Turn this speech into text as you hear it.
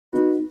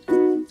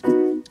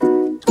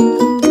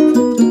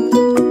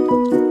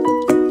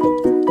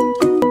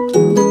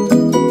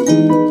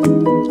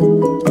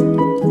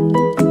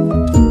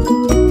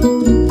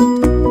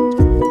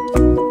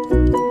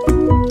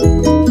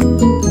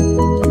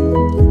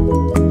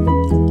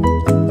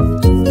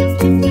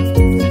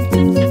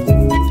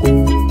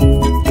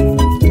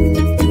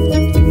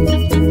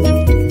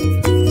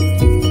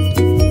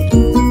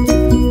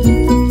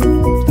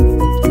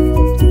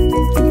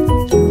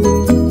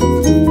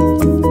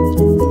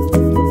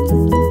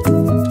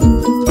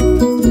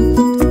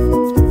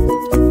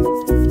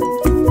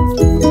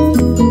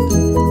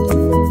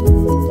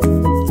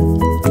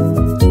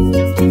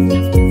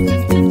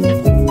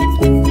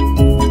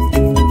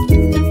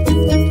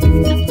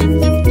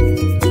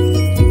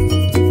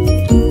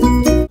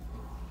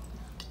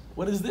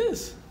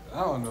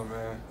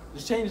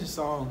Let's change the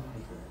song.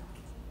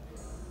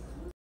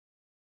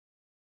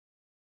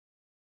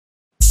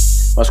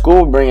 My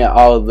school bring out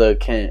all of the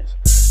cans.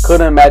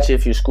 Couldn't imagine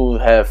if your school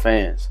had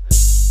fans.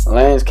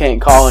 Lanes can't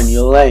call in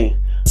your lane.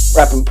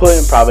 Rapping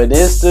pudding,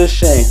 Providence to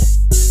shame.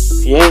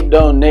 If you ain't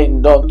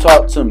donating, don't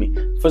talk to me.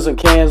 For some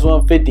cans,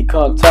 150,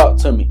 come talk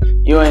to me.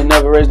 You ain't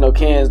never raised no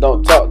cans,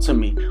 don't talk to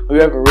me.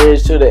 We ever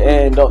raised to the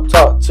end, don't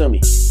talk to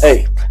me.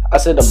 Hey, I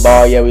said the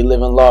bar, yeah, we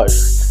living large.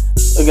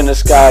 Look in the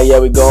sky, yeah,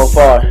 we going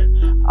far.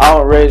 I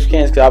don't raise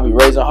cans cause I be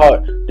raising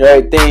hard. Do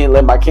everything,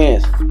 let my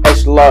cans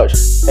extra large.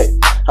 Hey,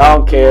 I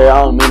don't care, I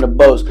don't mean to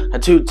boast.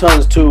 At 2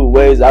 tons, 2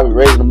 ways, I be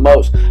raising the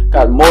most.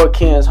 Got more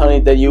cans, honey,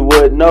 than you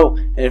would know.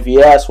 And if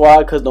you ask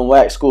why, cause them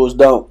whack schools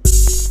don't.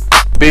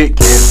 Big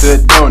cans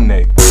to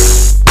donate.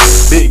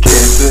 Big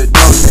cans to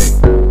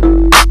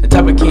donate. The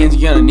type of cans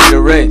you gonna need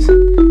to raise.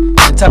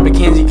 The type of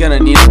cans you gonna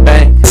need to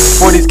bank.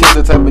 For these cans,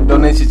 the type of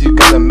donations you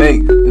gotta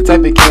make. The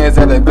type of cans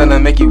that are gonna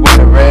make you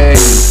wanna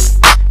raise.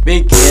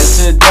 Big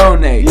cans to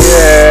donate.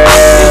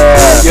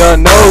 Yeah,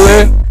 young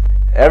Nolan.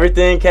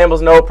 Everything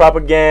Campbell's no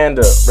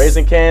propaganda.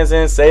 Raising cans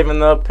and saving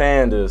the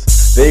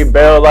pandas. Big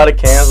barrel, a lot of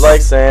cans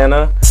like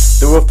Santa.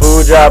 Threw a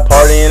food drive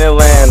party in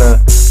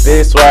Atlanta.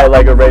 Big swag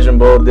like a Raging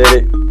Bull did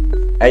it.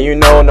 And you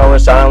know Nolan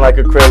shining like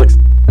acrylics.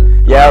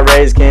 Yeah, I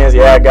raise cans,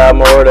 yeah, I got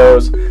more of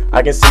those.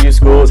 I can see you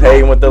schools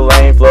hating with the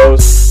lane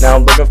flows. Now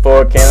I'm looking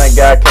for a can that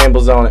got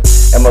Campbell's on it.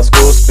 And my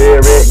school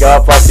spirit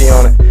got Foxy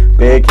on it.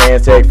 Big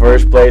cans take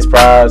first place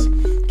prize.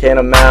 Can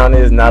amount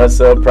is not a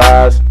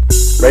surprise.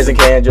 Raising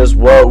can just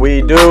what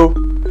we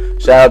do.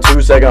 Shout out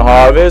to Second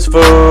Harvest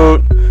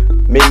Food.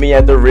 Meet me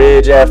at the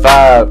Ridge at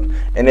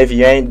 5. And if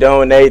you ain't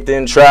donate,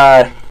 then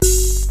try.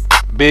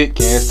 Big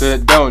cans to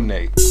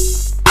donate.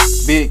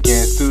 Big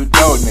cans to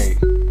donate.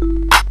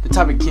 The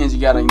type of cans you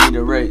gotta need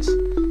to raise.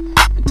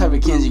 The type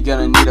of cans you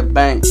gonna need to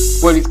bank.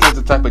 For these cans,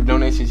 the type of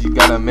donations you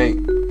gotta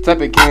make. The type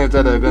of cans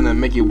that are gonna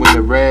make you win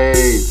the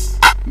race.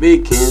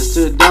 Big cans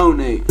to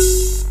donate.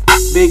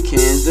 Big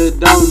cans to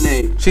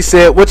donate. She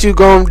said, what you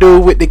gonna do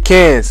with the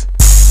cans?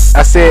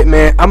 I said,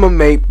 man, I'ma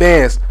make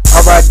bands.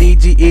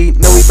 R-I-D-G-E,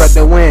 know we bout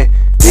to win.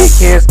 Big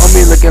cans on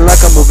me looking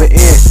like I'm moving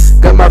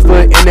in. Got my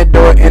foot in the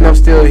door and I'm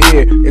still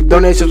here. If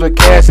donations were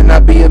cash and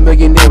I'd be a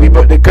millionaire. We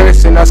broke the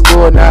curse in our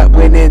school, not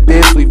winning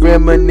this. We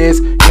reminisce,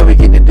 yeah, we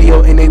get the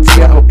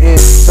D-O-N-A-T-I-O-N.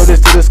 So this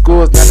to the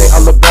schools, now they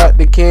all about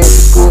the cans.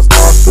 The schools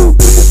all soup,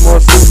 we just more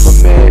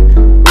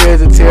Superman.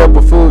 Where's a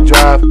terrible food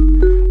drive?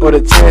 Or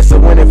the chance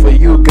of winning for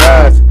you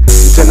guys.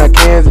 We turn our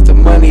cans into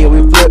money and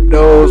we flip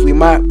those. We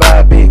might buy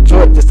a big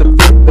truck just to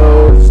flip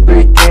those.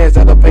 3 cans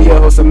that'll pay your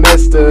whole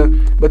semester.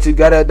 But you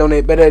gotta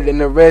donate better than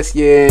the rest,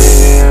 yeah.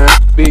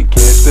 Big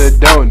cans to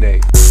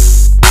donate.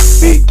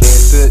 Big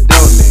cans to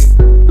donate.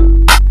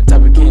 The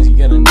type of cans you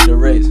gonna need to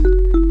raise.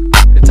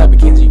 The type of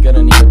cans you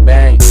gonna need to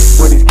bank.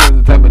 For these cans,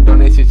 the type of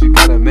donations you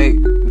gotta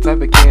make. The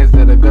type of cans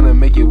that are gonna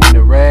make you win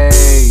the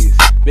race.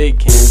 Big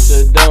cans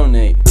to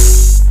donate.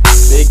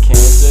 Big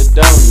cans to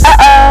donate.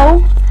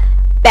 Uh-oh.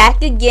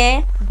 Back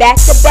again. Back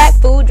to back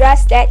food drive,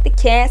 stack the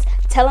cans.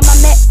 Tell 'em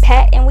I met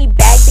Pat and we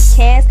bagged the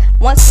cans.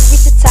 Once we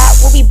reach the top,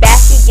 we'll be back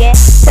again.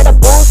 Tell the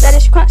bulls that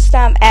it's crunch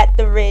time at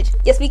the Ridge.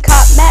 Yes, we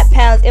caught mad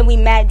pounds and we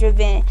mad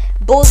driven.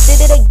 Bulls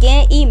did it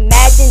again,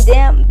 imagine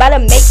them. About to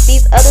make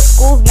these other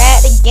schools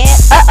mad again.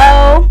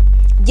 Uh-oh.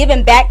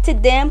 Giving back to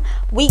them.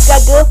 We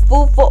got good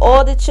food for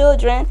all the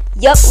children.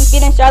 Yup, we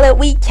feeding Charlotte,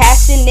 we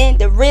cashing in.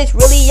 The Ridge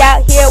really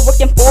out here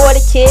working for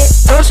the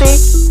kids.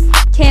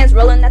 Cans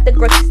rolling at the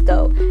grocery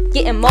store.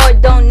 Getting more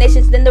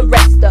donations than the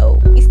rest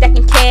though. We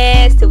stacking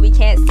cans till we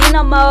can't see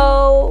no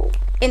more.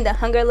 In the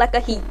hunger like a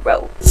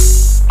hero.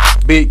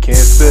 Big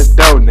cans to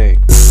donate.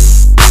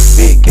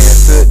 Big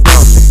cans to